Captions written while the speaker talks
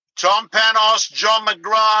Tom Panos, John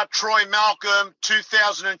McGrath, Troy Malcolm,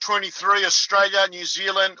 2023 Australia, New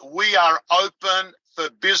Zealand. We are open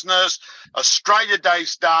for business. Australia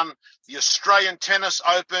Day's done. The Australian Tennis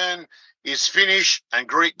Open is finished, and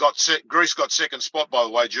Greece got second spot, by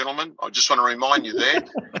the way, gentlemen. I just want to remind you there.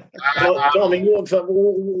 Tommy,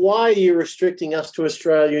 why are you restricting us to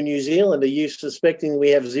Australia and New Zealand? Are you suspecting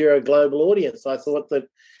we have zero global audience? I thought that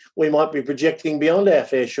we might be projecting beyond our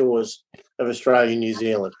fair shores of Australia and New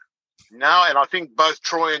Zealand. No, and I think both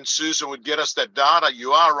Troy and Susan would get us that data.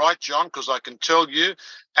 You are right, John, because I can tell you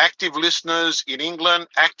active listeners in England,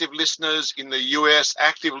 active listeners in the US,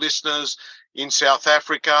 active listeners in South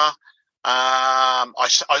Africa. I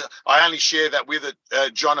only share that with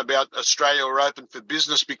John, about Australia are open for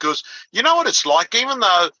business, because you know what it's like. Even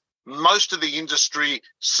though most of the industry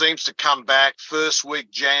seems to come back first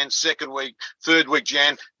week Jan, second week, third week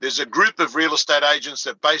Jan, there's a group of real estate agents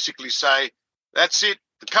that basically say, that's it.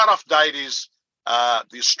 The cutoff date is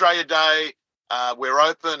the Australia Day. We're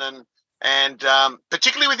open, and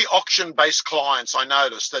particularly with the auction-based clients, I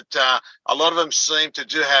noticed that a lot of them seem to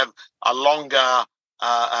do have a longer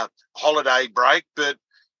holiday break. But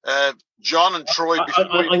John and Troy,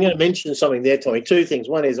 I'm going to mention something there, Tommy. Two things.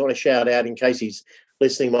 One is I want to shout out, in case he's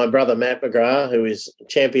listening, my brother Matt McGrath, who is a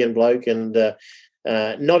champion bloke and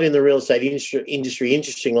not in the real estate industry.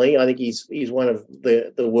 Interestingly, I think he's one of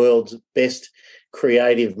the world's best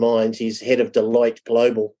creative minds. He's head of Deloitte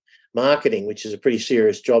Global Marketing, which is a pretty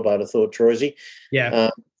serious job, I'd have thought, Troy. Yeah.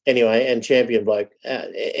 Anyway, and champion bloke.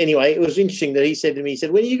 Anyway, it was interesting that he said to me, he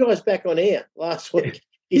said, when are you guys back on air last week?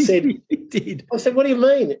 He said, he did. I said, what do you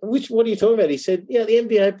mean? What are you talking about? He said, yeah, the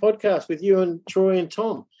NBA podcast with you and Troy and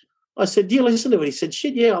Tom. I said, do you listen to it? He said,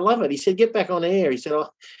 shit, yeah, I love it. He said, get back on air. He said, oh.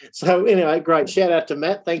 So anyway, great. Shout out to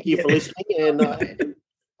Matt. Thank you for listening. And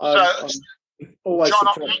I'm always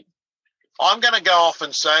John, surprised. I'm going to go off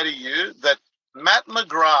and say to you that Matt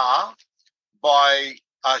McGrath, by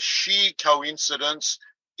a sheer coincidence,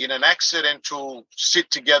 in an accidental sit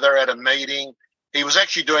together at a meeting, he was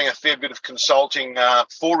actually doing a fair bit of consulting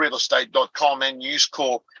for realestate.com and News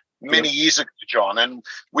Corp many years ago, John. And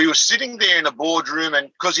we were sitting there in a boardroom, and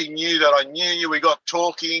because he knew that I knew you, we got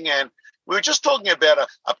talking, and we were just talking about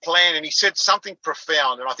a plan, and he said something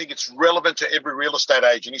profound, and I think it's relevant to every real estate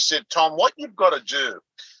agent. He said, Tom, what you've got to do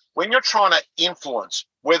when you're trying to influence,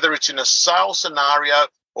 whether it's in a sales scenario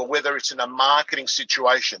or whether it's in a marketing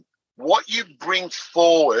situation, what you bring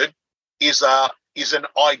forward is an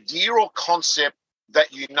idea or concept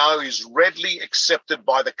that you know is readily accepted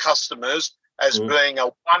by the customers as being a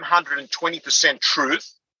 120%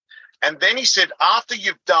 truth. And then he said, after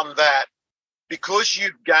you've done that, because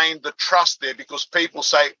you've gained the trust there, because people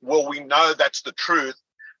say, well, we know that's the truth,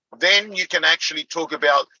 then you can actually talk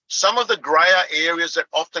about some of the grayer areas that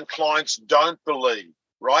often clients don't believe,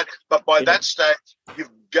 right? But by that stage,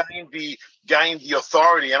 you've gained the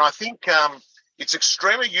authority. And I think it's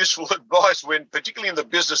extremely useful advice when, particularly in the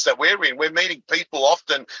business that we're in, we're meeting people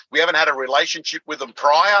often. We haven't had a relationship with them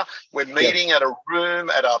prior. We're meeting at a room,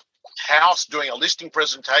 at a house, doing a listing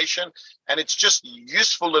presentation. And it's just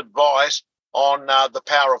useful advice on the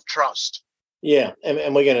power of trust. Yeah,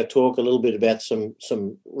 and we're going to talk a little bit about some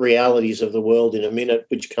realities of the world in a minute,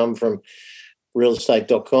 which come from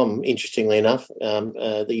realestate.com, interestingly enough,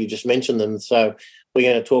 that you just mentioned them. So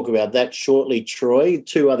we're going to talk about that shortly, Troy.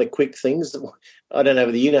 Two other quick things. I don't know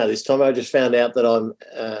whether you know this, Tom. I just found out that I'm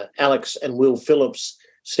Alex and Will Phillips'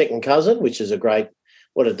 second cousin, which is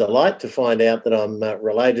what a delight to find out that I'm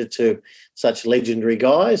related to such legendary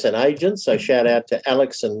guys and agents. So shout out to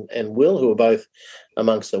Alex and Will, who are both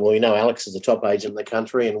amongst them. Well, we know Alex is the top agent in the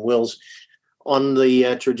country and Will's on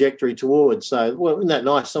the trajectory towards. So, well, isn't that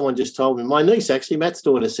nice? Someone just told me. My niece, actually, Matt's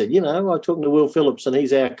daughter, said, I'm talking to Will Phillips and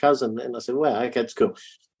he's our cousin. And I said, wow, okay, that's cool.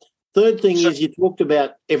 Third thing is you talked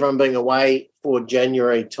about everyone being away for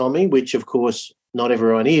January, Tommy, which, of course, not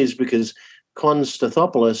everyone is, because Con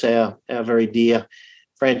Stathopoulos, our very dear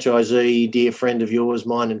franchisee, dear friend of yours,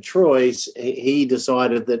 mine and Troy's, he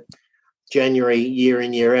decided that January, year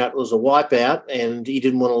in, year out, was a wipeout, and he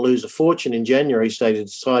didn't want to lose a fortune in January, so he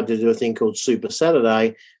decided to do a thing called Super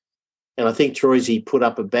Saturday. And I think Troy's put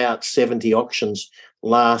up about 70 auctions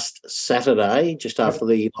last Saturday, just after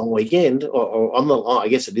the long weekend, or on the, I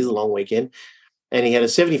guess it is a long weekend, and he had a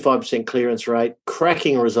 75% clearance rate,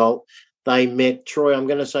 cracking result. They met, Troy, I'm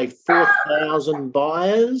going to say 4,000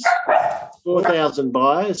 buyers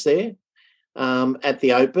there at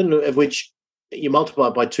the Open, of which you multiply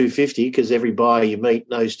it by 250 because every buyer you meet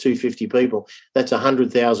knows 250 people. That's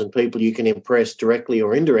 100,000 people you can impress directly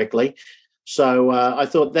or indirectly. So I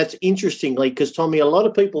thought that's interestingly, because, Tommy, a lot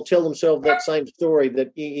of people tell themselves that same story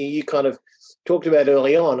that you kind of talked about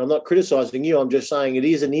early on, I'm not criticising you. I'm just saying it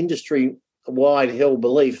is an industry-wide held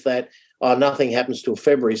belief that nothing happens till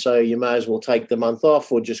February, so you may as well take the month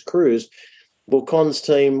off or just cruise. Well, Con's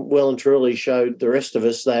team well and truly showed the rest of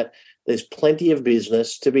us that there's plenty of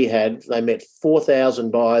business to be had. They met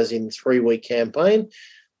 4,000 buyers in a 3-week campaign,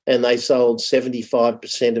 and they sold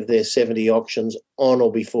 75% of their 70 auctions on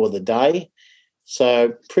or before the day.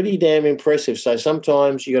 So pretty damn impressive. So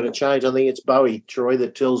sometimes you got to change. I think it's Bowie, Troy,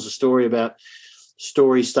 that tells the story about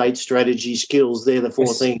story, state, strategy, skills. They're the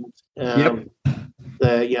 4 things.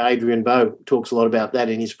 Adrian Bowe talks a lot about that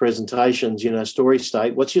in his presentations, story,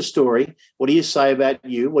 state. What's your story? What do you say about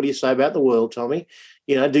you? What do you say about the world, Tommy?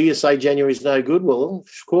 Do you say January's no good? Well,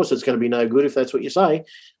 of course it's going to be no good if that's what you say.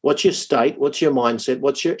 What's your state? What's your mindset?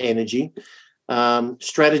 What's your energy?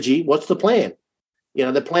 Strategy? What's the plan?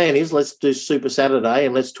 The plan is let's do Super Saturday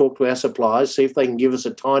and let's talk to our suppliers, see if they can give us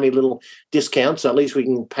a tiny little discount so at least we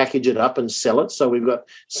can package it up and sell it so we've got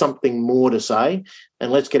something more to say,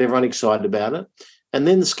 and let's get everyone excited about it. And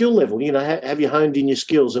then the skill level, have you honed in your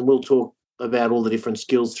skills? And we'll talk about all the different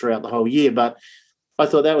skills throughout the whole year. But I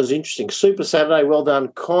thought that was interesting. Super Saturday, well done,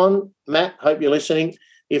 Con. Matt, hope you're listening.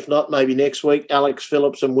 If not, maybe next week. Alex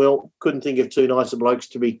Phillips and Will, couldn't think of 2 nicer blokes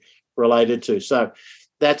to be related to. So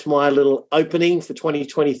that's my little opening for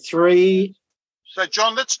 2023. So,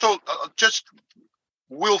 John, let's talk just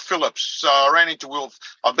Will Phillips. So I ran into Will.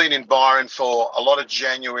 I've been in Byron for a lot of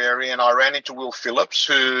January, and I ran into Will Phillips,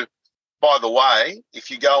 who, by the way,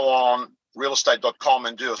 if you go on realestate.com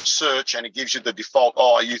and do a search and it gives you the default,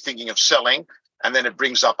 are you thinking of selling? And then it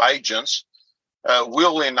brings up agents.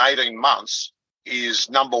 Will, in 18 months, is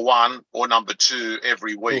number 1 or number 2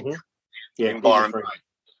 every week in Byron Bay.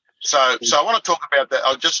 So I want to talk about that.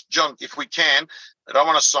 I'll just, John, if we can, I don't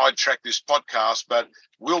want to sidetrack this podcast, but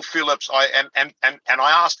Will Phillips, I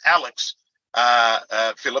asked Alex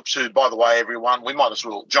Phillips, who, by the way, everyone, we might as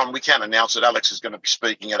well, John, we can announce that Alex is going to be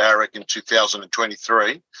speaking at AREC in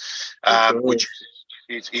 2023, which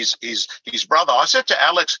is his brother. I said to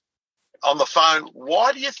Alex on the phone,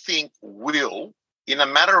 why do you think Will, in a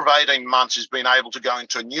matter of 18 months, has been able to go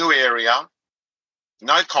into a new area,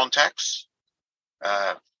 no contacts,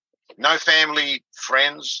 no family,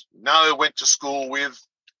 friends, no went to school with,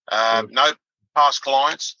 no past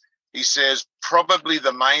clients? He says probably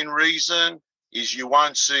the main reason is you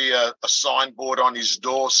won't see a signboard on his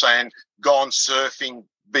door saying, gone surfing,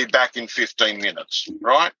 be back in 15 minutes,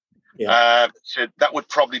 right? Yeah. So that would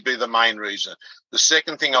probably be the main reason. The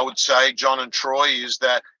second thing I would say, John and Troy, is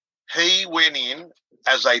that he went in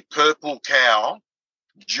as a purple cow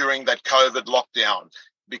during that COVID lockdown,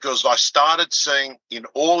 because I started seeing in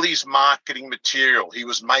all his marketing material, he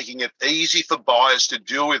was making it easy for buyers to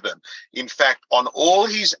deal with them. In fact, on all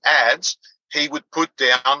his ads, he would put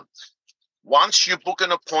down, once you book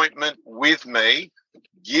an appointment with me,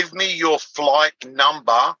 give me your flight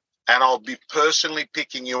number and I'll be personally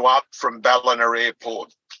picking you up from Ballina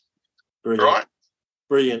Airport. Brilliant. Right?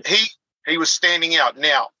 Brilliant. He was standing out.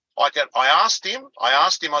 Now, I asked him,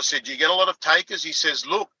 I said, do you get a lot of takers? He says,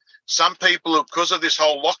 look, some people, because of this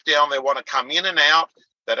whole lockdown, they want to come in and out.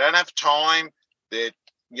 They don't have time. They're,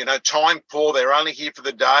 time poor. They're only here for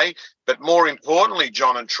the day. But more importantly,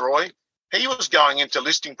 John and Troy, he was going into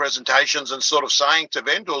listing presentations and sort of saying to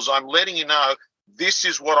vendors, I'm letting you know, this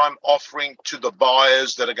is what I'm offering to the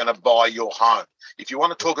buyers that are going to buy your home. If you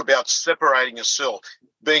want to talk about separating yourself,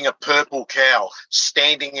 being a purple cow,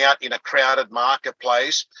 standing out in a crowded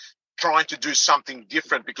marketplace, trying to do something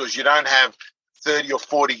different because you don't have 30 or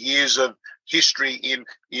 40 years of history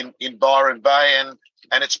in Byron Bay,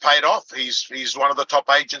 and it's paid off. He's one of the top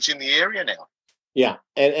agents in the area now. Yeah,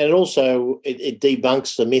 and also it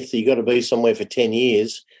debunks the myth that you've got to be somewhere for 10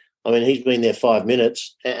 years. I mean, he's been there 5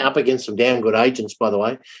 minutes, up against some damn good agents, by the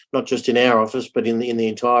way, not just in our office, but in the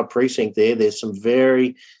entire precinct there. There's some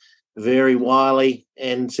very, very wily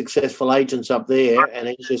and successful agents up there, and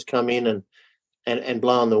he's just come in and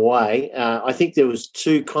blown the way. I think there was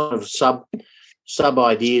 2 kind of sub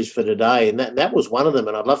ideas for today, and that was one of them,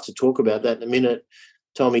 and I'd love to talk about that in a minute,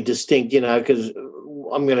 Tommy. Distinct, because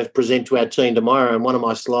I'm going to present to our team tomorrow, and one of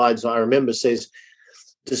my slides I remember says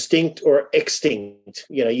distinct or extinct,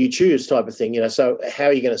 you choose type of thing, so how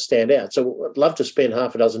are you going to stand out? So I'd love to spend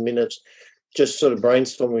half a dozen minutes just sort of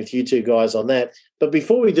brainstorming with you 2 guys on that. But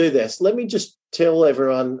before we do this, let me just tell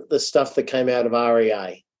everyone the stuff that came out of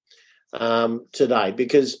REA today,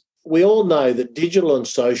 because we all know that digital and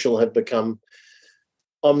social have become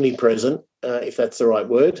omnipresent, if that's the right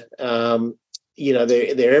word.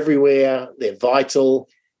 They're everywhere. They're vital.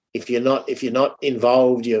 If you're not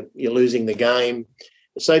involved, you're losing the game.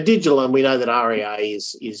 So digital, and we know that REA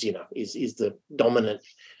is the dominant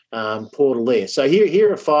portal there. So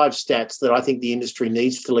here are 5 stats that I think the industry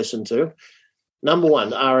needs to listen to. Number 1,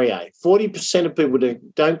 REA. 40% of people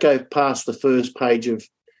don't go past the first page of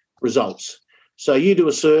results. So you do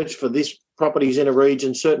a search for this properties in a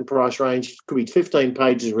region, certain price range, could be 15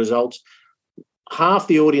 pages of results. Half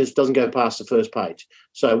the audience doesn't go past the first page.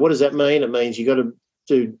 So what does that mean? It means you've got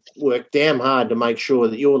to work damn hard to make sure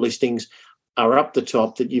that your listings are up the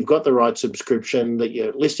top, that you've got the right subscription, that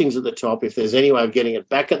your listings at the top. If there's any way of getting it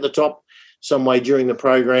back at the top some way during the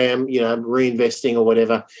program, reinvesting or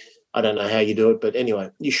whatever, I don't know how you do it, but anyway,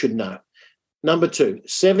 you should know. Number 2,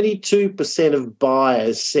 72% of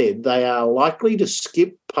buyers said they are likely to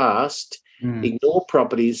skip past, ignore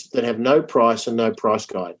properties that have no price and no price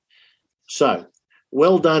guide. So,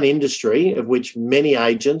 well done industry, of which many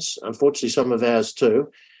agents, unfortunately some of ours too,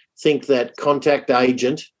 think that contact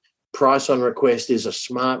agent, price on request is a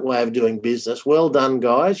smart way of doing business. Well done,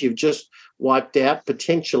 guys. You've just wiped out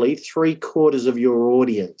potentially 3/4 of your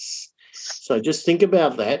audience. So just think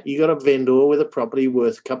about that. You got a vendor with a property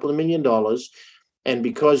worth a couple of $1 million, and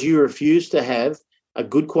because you refuse to have a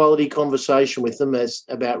good quality conversation with them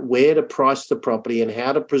about where to price the property and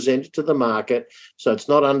how to present it to the market, so it's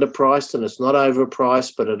not underpriced and it's not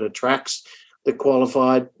overpriced, but it attracts the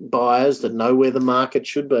qualified buyers that know where the market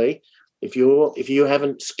should be. If you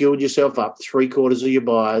haven't skilled yourself up, 3/4 of your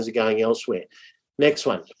buyers are going elsewhere. Next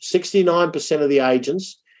one, 69% of the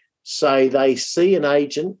agents say they see an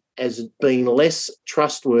agent as being less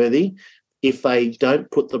trustworthy if they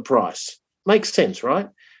don't put the price. Makes sense, right?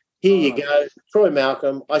 Here you go. Troy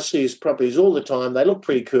Malcolm, I see his properties all the time. They look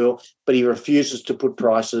pretty cool, but he refuses to put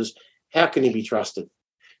prices. How can he be trusted?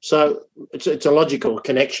 So it's a logical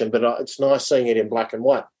connection, but it's nice seeing it in black and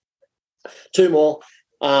white. 2 more.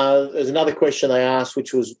 There's another question they asked,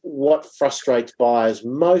 which was, what frustrates buyers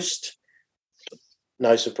most?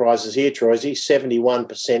 No surprises here, Troisy.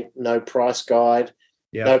 71% no price guide.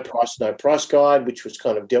 Yeah. No price guide, which was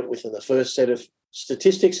kind of dealt with in the first set of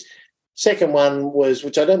statistics. Second one was,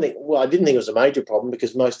 which I didn't think it was a major problem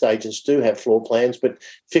because most agents do have floor plans, but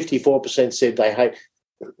 54% said they hate.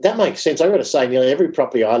 That makes sense. I've got to say, nearly every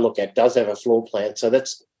property I look at does have a floor plan, so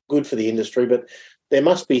that's good for the industry, but there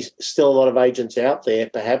must be still a lot of agents out there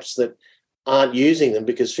perhaps that aren't using them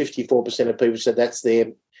because 54% of people said that's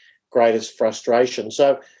their greatest frustration.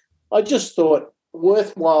 So I just thought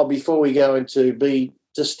worthwhile before we go into be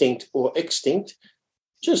distinct or extinct,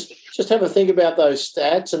 just have a think about those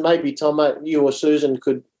stats, and maybe Tom, you or Susan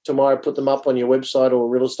could tomorrow put them up on your website or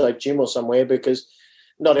Real Estate Gym or somewhere, because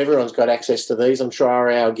not everyone's got access to these. I'm sure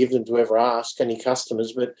REA will give them to whoever asks, any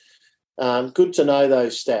customers, but good to know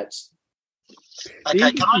those stats.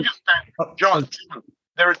 Okay, can I just John,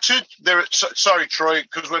 there are two. Sorry, Troy,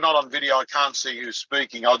 because we're not on video, I can't see who's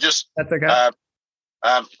speaking. That's okay.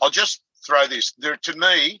 I'll just throw this. There are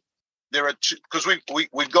two, because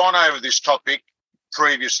we've gone over this topic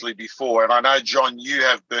previously before, and I know, John, you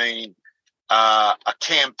have been a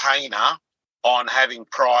campaigner on having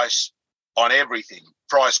price on everything,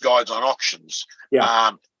 price guides on auctions.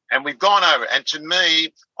 Yeah. And we've gone over, and to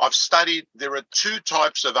me, I've studied, there are 2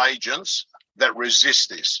 types of agents that resist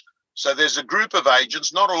this. So there's a group of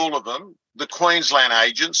agents, not all of them, the Queensland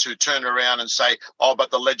agents, who turn around and say, oh,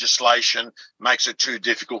 but the legislation makes it too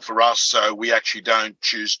difficult for us, so we actually don't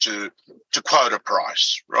choose to quote a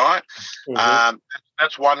price, right? Mm-hmm.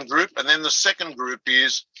 That's one group. And then the second group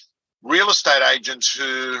is real estate agents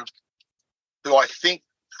who I think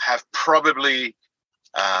have probably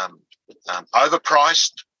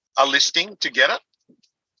overpriced a listing to get it,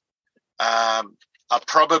 are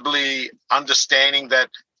probably understanding that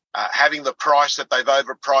having the price that they've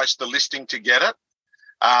overpriced the listing to get it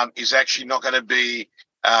is actually not going to be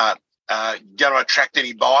going to attract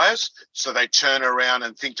any buyers. So they turn around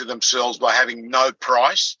and think to themselves, by having no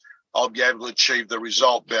price, I'll be able to achieve the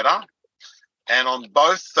result better. And on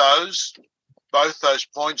both those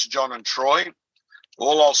points, John and Troy,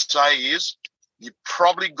 all I'll say is you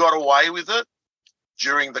probably got away with it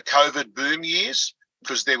during the COVID boom years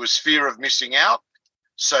because there was fear of missing out.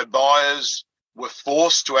 So buyers were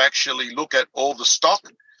forced to actually look at all the stock.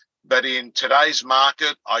 But in today's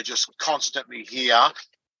market, I just constantly hear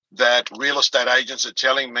that real estate agents are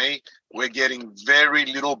telling me we're getting very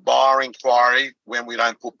little buyer inquiry when we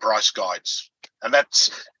don't put price guides. And that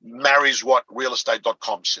marries what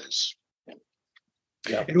realestate.com says.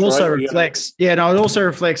 Yeah. It also reflects, it also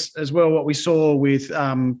reflects as well what we saw with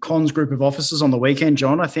Con's group of officers on the weekend,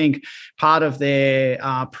 John. I think part of their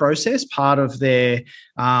process, part of their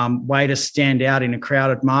way to stand out in a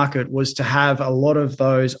crowded market was to have a lot of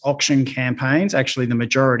those auction campaigns, actually the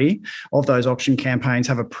majority of those auction campaigns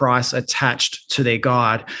have a price attached to their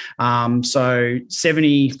guide. So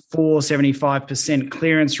 74, 75%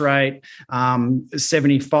 clearance rate,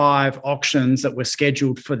 75 auctions that were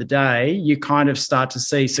scheduled for the day, you kind of start to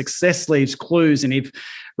see success leaves clues. And if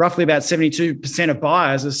roughly about 72% of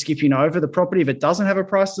buyers are skipping over the property, if it doesn't have a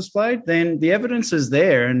price displayed, then the evidence is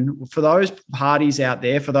there. And for those parties out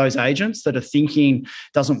there, for those agents that are thinking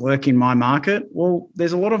doesn't work in my market, well,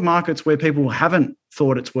 there's a lot of markets where people haven't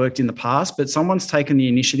thought it's worked in the past, but someone's taken the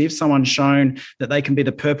initiative, someone's shown that they can be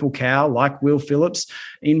the purple cow like Will Phillips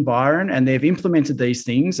in Byron, and they've implemented these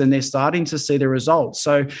things and they're starting to see the results.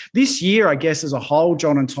 So this year, I guess, as a whole,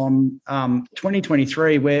 John and Tom,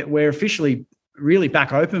 2023, we're officially really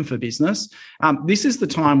back open for business. This is the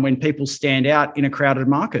time when people stand out in a crowded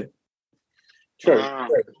market. True.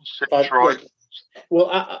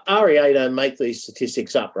 Well, REA don't make these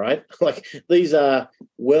statistics up, right? Like these are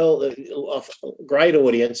great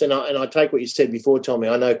audience, and I take what you said before, Tommy.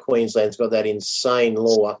 I know Queensland's got that insane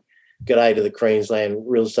law. G'day to the Queensland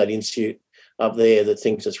Real Estate Institute up there that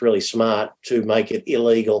thinks it's really smart to make it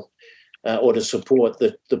illegal or to support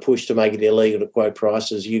the push to make it illegal to quote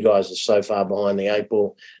prices. You guys are so far behind the eight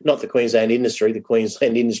ball. Not the Queensland industry, the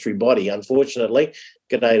Queensland industry body, unfortunately.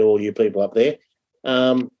 G'day to all you people up there.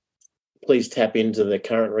 Please tap into the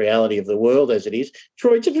current reality of the world as it is.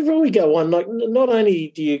 Troy, just before we go on, like, not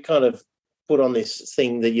only do you kind of put on this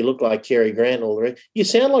thing that you look like Cary Grant and all the rest, you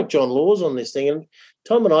sound like John Laws on this thing, and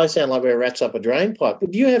Tom and I sound like we're rats up a drain pipe.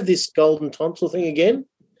 But do you have this golden tonsil thing again?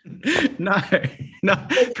 No.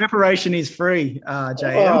 Preparation is free,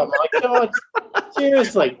 JM. Oh, my God.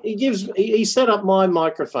 Seriously. He set up my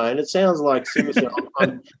microphone. It sounds like seriously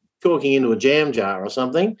I'm talking into a jam jar or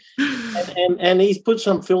something. And he's put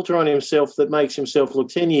some filter on himself that makes himself look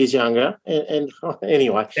 10 years younger. And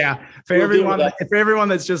anyway. Yeah. For everyone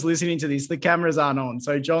that's just listening to this, the cameras aren't on.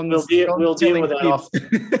 So We'll deal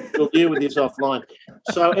with this offline.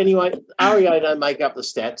 So anyway, REA don't make up the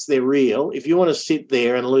stats. They're real. If you want to sit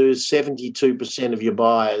there and lose 72% of your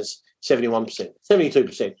buyers, 71%,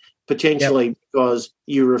 72%, potentially because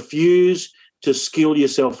you refuse to skill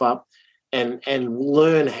yourself up and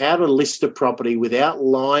learn how to list a property without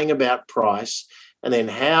lying about price, and then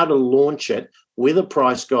how to launch it with a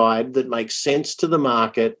price guide that makes sense to the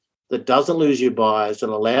market, that doesn't lose your buyers, that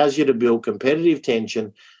allows you to build competitive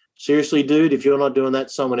tension. Seriously, dude, if you're not doing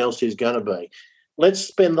that, someone else is going to be. Let's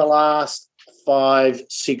spend the last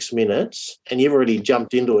 5-6 minutes, and you've already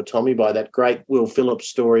jumped into it, Tommy, by that great Will Phillips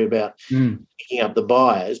story about picking up the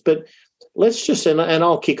buyers. But let's just, and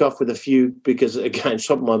I'll kick off with a few because, again, it's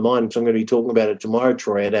top of my mind because I'm going to be talking about it tomorrow,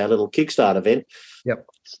 Troy, at our little Kickstart event. Yep.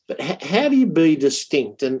 But how do you be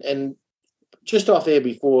distinct? And just off air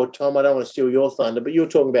before, Tom, I don't want to steal your thunder, but you're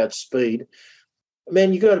talking about speed.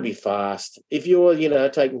 Man, you've got to be fast. If you're,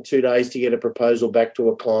 taking 2 days to get a proposal back to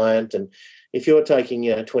a client, and if you're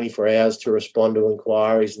taking, 24 hours to respond to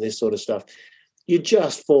inquiries and this sort of stuff, you're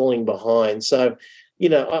just falling behind. So,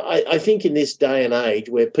 I think in this day and age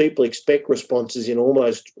where people expect responses in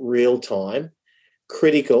almost real time,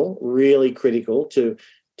 really critical to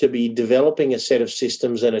be developing a set of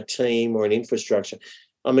systems and a team or an infrastructure.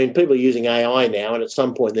 I mean, people are using AI now, and at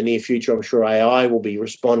some point in the near future, I'm sure AI will be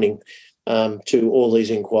responding to all these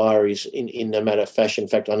inquiries in no matter fashion. In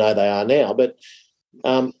fact, I know they are now. But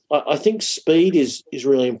I think speed is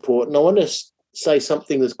really important. I want to say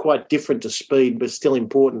something that's quite different to speed, but still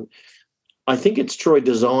important. I think it's, Troy,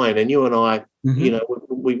 design, and you and I,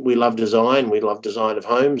 we love design. We love design of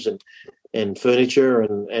homes and furniture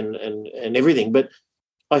and everything. But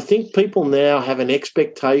I think people now have an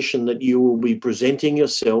expectation that you will be presenting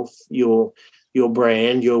yourself, your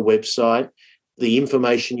brand, your website, the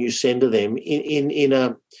information you send to them in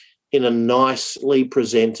a nicely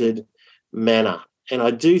presented manner. And I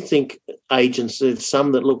do think agents, there's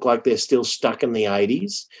some that look like they're still stuck in the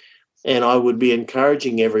 80s. And I would be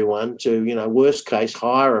encouraging everyone to, worst case,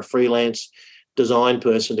 hire a freelance design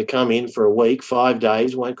person to come in for a week, 5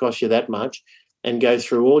 days, won't cost you that much, and go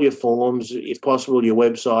through all your forms, if possible, your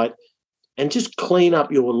website, and just clean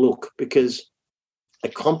up your look, because a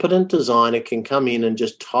competent designer can come in and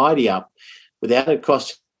just tidy up without it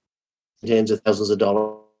costing tens of thousands of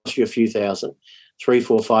dollars, you a few thousand,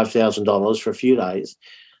 $3,000, $4,000, $5,000 for a few days.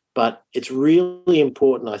 But it's really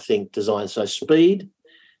important, I think, design. So speed,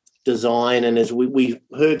 design, and as we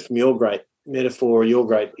heard from your great metaphor, your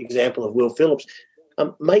great example of Will Phillips,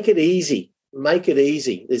 make it easy. make it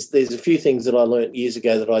easy. There's a few things that I learned years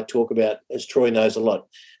ago that I talk about, as Troy knows a lot.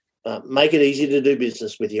 Make it easy to do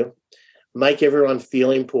business with you. Make everyone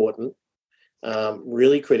feel important,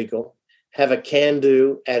 really critical. Have a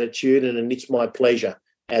can-do attitude and an it's my pleasure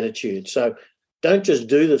attitude. So don't just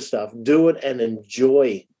do the stuff. Do it and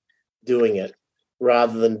enjoy doing it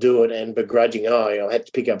rather than do it and begrudging, I had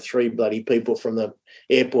to pick up 3 bloody people from the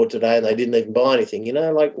airport today and they didn't even buy anything.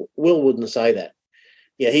 Like Will wouldn't say that.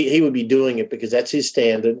 Yeah, he would be doing it because that's his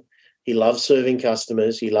standard. He loves serving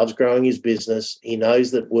customers. He loves growing his business. He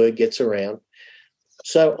knows that word gets around.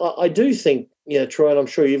 So I do think, Troy, and I'm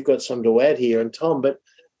sure you've got some to add here, and Tom, but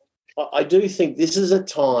I do think this is a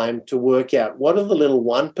time to work out what are the little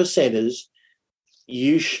 1%ers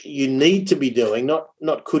you need to be doing,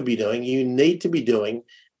 not could be doing, you need to be doing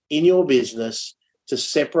in your business to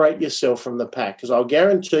separate yourself from the pack. Because I'll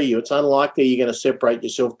guarantee you it's unlikely you're going to separate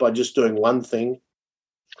yourself by just doing one thing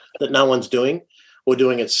that no one's doing or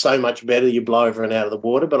doing it so much better you blow everyone out of the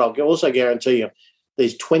water. But I'll also guarantee you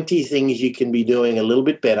there's 20 things you can be doing a little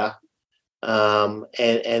bit better, and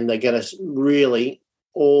they're going to really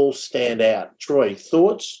all stand out. Troy,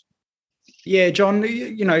 thoughts? Yeah, John,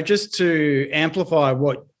 just to amplify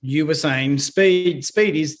what you were saying, speed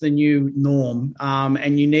is the new norm,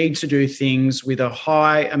 and you need to do things with a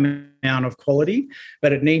high amount of quality,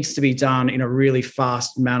 but it needs to be done in a really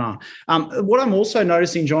fast manner. What I'm also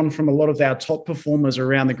noticing, John, from a lot of our top performers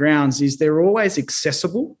around the grounds is they're always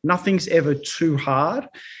accessible. Nothing's ever too hard.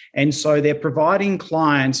 And so they're providing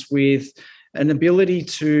clients with an ability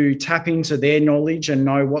to tap into their knowledge and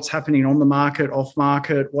know what's happening on the market, off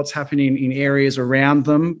market, what's happening in areas around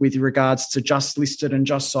them with regards to just listed and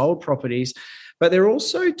just sold properties. But they're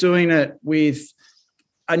also doing it with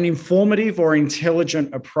an informative or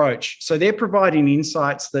intelligent approach. So they're providing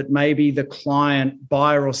insights that maybe the client,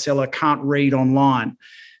 buyer or seller can't read online.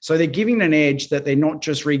 So they're giving an edge that they're not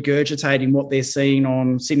just regurgitating what they're seeing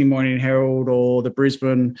on Sydney Morning Herald or the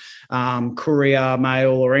Brisbane Courier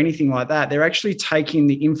Mail or anything like that. They're actually taking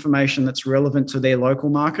the information that's relevant to their local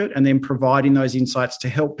market and then providing those insights to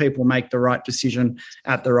help people make the right decision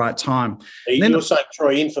at the right time. You're saying,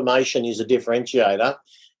 Troy, information is a differentiator.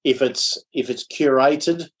 If it's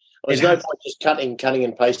curated, there's no point just cutting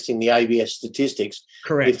and pasting the ABS statistics.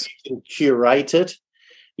 Correct. If you can curate it.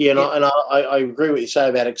 Yeah, and I agree with what you say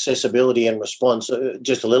about accessibility and response.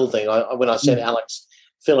 Just a little thing. When I sent Alex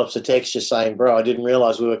Phillips a text just saying, bro, I didn't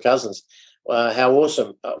realise we were cousins. How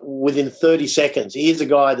awesome. Within 30 seconds, here's a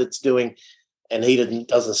guy that's doing, and he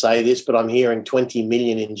doesn't say this, but I'm hearing 20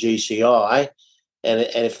 million in GCI. And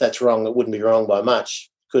if that's wrong, it wouldn't be wrong by much.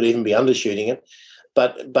 Could even be undershooting it.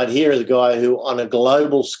 But here is a guy who on a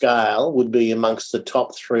global scale would be amongst the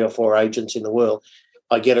top 3 or 4 agents in the world.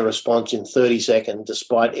 I get a response in 30 seconds,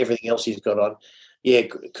 despite everything else he's got on. Yeah,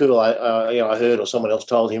 cool. I heard, or someone else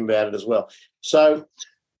told him about it as well. So,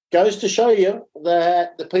 goes to show you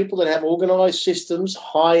that the people that have organised systems,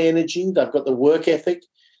 high energy, they've got the work ethic,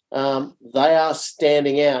 they are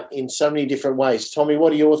standing out in so many different ways. Tommy,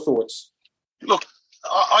 what are your thoughts? Look,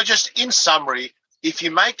 I just, in summary, if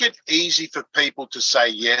you make it easy for people to say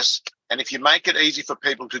yes, and if you make it easy for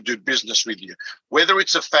people to do business with you, whether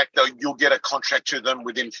it's a fact that you'll get a contract to them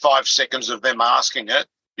within 5 seconds of them asking it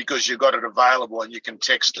because you've got it available and you can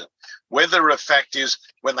text it, whether a fact is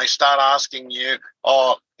when they start asking you,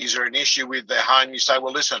 is there an issue with their home? You say,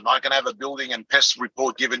 well, listen, I can have a building and pest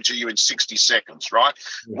report given to you in 60 seconds, right?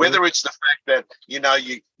 Mm-hmm. Whether it's the fact that,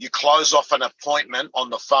 you close off an appointment on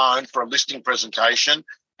the phone for a listing presentation,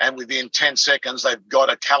 and within 10 seconds, they've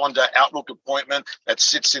got a calendar Outlook appointment that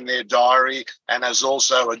sits in their diary and has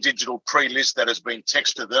also a digital pre-list that has been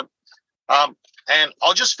texted to them. And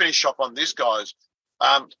I'll just finish up on this, guys.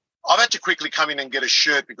 I've had to quickly come in and get a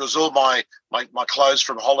shirt because all my clothes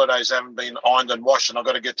from holidays haven't been ironed and washed, and I've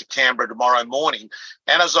got to get to Canberra tomorrow morning.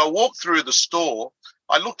 And as I walked through the store,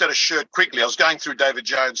 I looked at a shirt quickly. I was going through David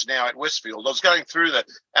Jones now at Westfield. I was going through that,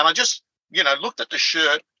 and I just, looked at the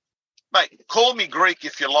shirt. Mate, call me Greek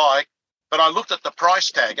if you like, but I looked at the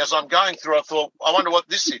price tag. As I'm going through, I thought, I wonder what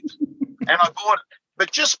this is. And I bought it.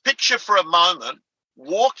 But just picture for a moment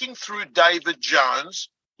walking through David Jones,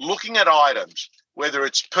 looking at items, whether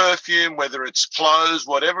it's perfume, whether it's clothes,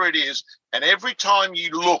 whatever it is, and every time you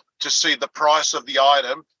look to see the price of the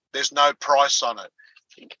item, there's no price on it.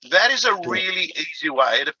 That is a really easy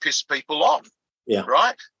way to piss people off,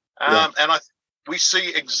 right? And we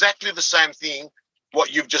see exactly the same thing,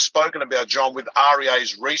 what you've just spoken about, John, with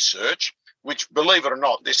REA's research, which, believe it or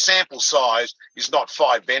not, their sample size is not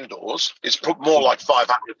 5 vendors. It's more like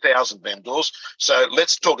 500,000 vendors. So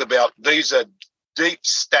let's talk about, these are deep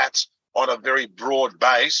stats on a very broad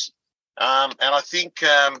base. And I think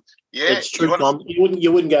Yeah, it's true, Tom.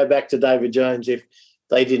 You wouldn't go back to David Jones if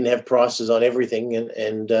they didn't have prices on everything,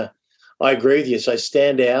 and I agree with you. So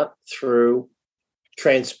stand out through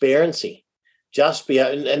transparency. Just be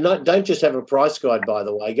and don't just have a price guide. By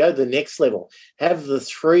the way, go to the next level. Have the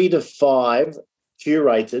 3 to 5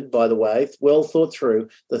 curated. By the way, well thought through.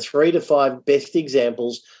 The 3 to 5 best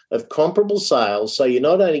examples of comparable sales. So you're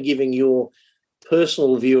not only giving your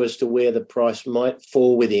personal view as to where the price might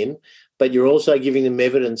fall within, but you're also giving them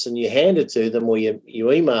evidence, and you hand it to them or you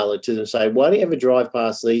email it to them and say, why don't you ever drive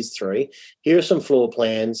past these 3? Here are some floor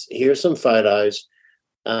plans. Here are some photos.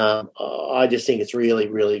 I just think it's really,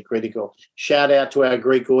 really critical. Shout out to our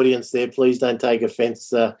Greek audience there. Please don't take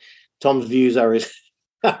offence. Tom's views are his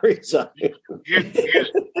own.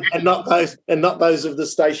 and not those of the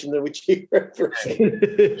station that which he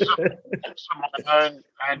represents.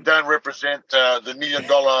 And don't represent the $1 million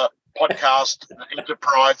podcast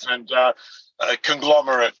enterprise and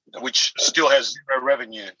conglomerate, which still has zero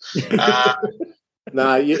revenue.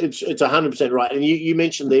 No, it's 100% right. And you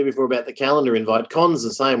mentioned there before about the calendar invite. Con's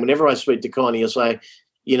the same. Whenever I speak to Con, he'll say,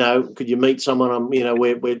 could you meet someone?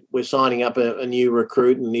 We're signing up a new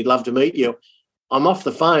recruit and he'd love to meet you. I'm off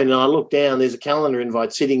the phone and I look down, there's a calendar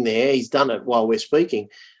invite sitting there. He's done it while we're speaking.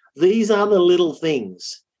 These are the little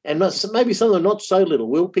things. And maybe some of them not so little.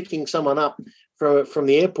 Will picking someone up from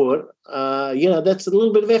the airport, that's a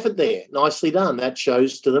little bit of effort there. Nicely done. That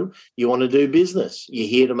shows to them you want to do business. You're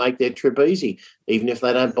here to make their trip easy. Even if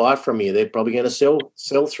they don't buy from you, they're probably going to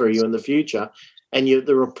sell through you in the future. And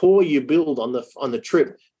the rapport you build on the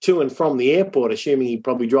trip to and from the airport, assuming he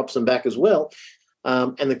probably drops them back as well,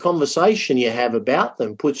 and the conversation you have about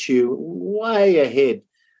them puts you way ahead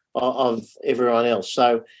of everyone else.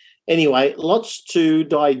 So anyway, lots to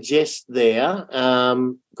digest there.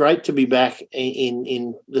 Great to be back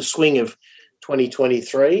in the swing of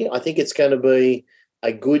 2023. I think it's going to be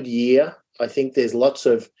a good year. I think there's lots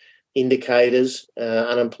of indicators.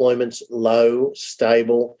 Unemployment's low,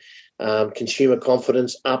 stable. Consumer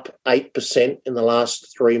confidence up 8% in the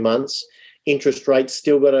last 3 months. Interest rates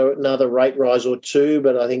still got another rate rise or 2,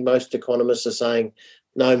 but I think most economists are saying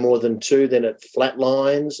no more than 2, then it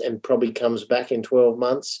flatlines and probably comes back in 12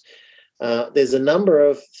 months. There's a number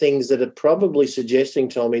of things that are probably suggesting,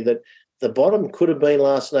 Tommy, that the bottom could have been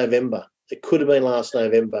last November. It could have been last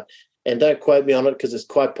November. And don't quote me on it because it's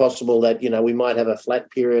quite possible that, we might have a flat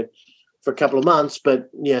period for a couple of months. But,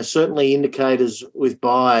 certainly indicators with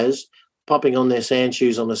buyers popping on their sand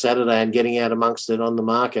shoes on a Saturday and getting out amongst it on the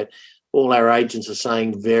market. All our agents are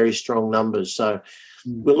saying very strong numbers. So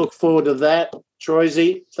we'll look forward to that.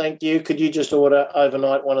 Troisy, thank you. Could you just order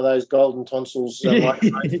overnight one of those golden tonsils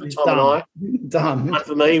microphones for Tom and I? Done. One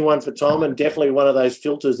for me, one for Tom, and definitely one of those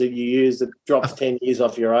filters that you use that drops 10 years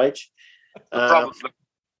off your age. John,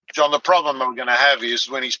 the problem we're going to have is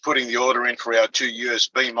when he's putting the order in for our 2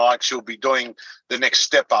 USB mics, he'll be doing the next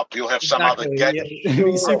step up. You'll have some other gadget. Yeah.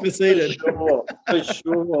 He'll be superseded. For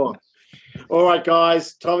sure. All right,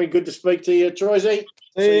 guys. Tommy, good to speak to you. Troisy,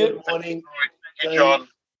 see you in the morning. Thank you, John.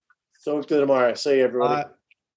 Talk to you tomorrow. See you, everybody.